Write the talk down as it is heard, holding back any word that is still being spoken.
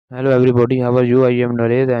Hello everybody, how are you? I am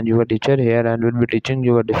Naresh and your teacher here and will be teaching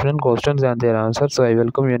you different questions and their answers. So I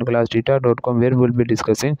welcome you in classdata.com where we'll be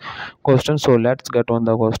discussing questions. So let's get on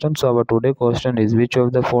the question. So our today question is, which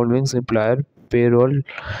of the following employer payroll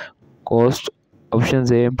cost?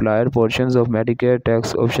 Options A, employer portions of Medicare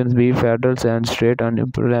tax. Options B, federal and state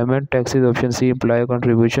unemployment taxes. Option C, employer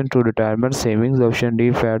contribution to retirement savings. Option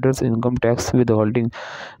D, federal income tax withholding.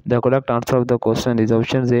 The correct answer of the question is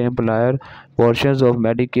option A, employer portions of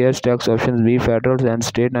Medicare tax. Option B, federal and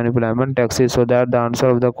state unemployment taxes. So that the answer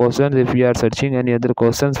of the question. If you are searching any other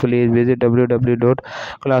questions, please visit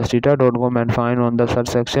www.classdata.com and find on the search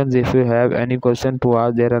sections. If you have any question to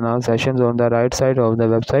ask, there are now sessions on the right side of the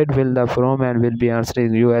website. Fill the form and will be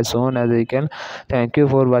answering you as soon as I can. Thank you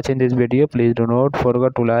for watching this video. Please do not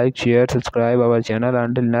forget to like, share, subscribe our channel.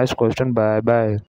 Until next question, bye bye.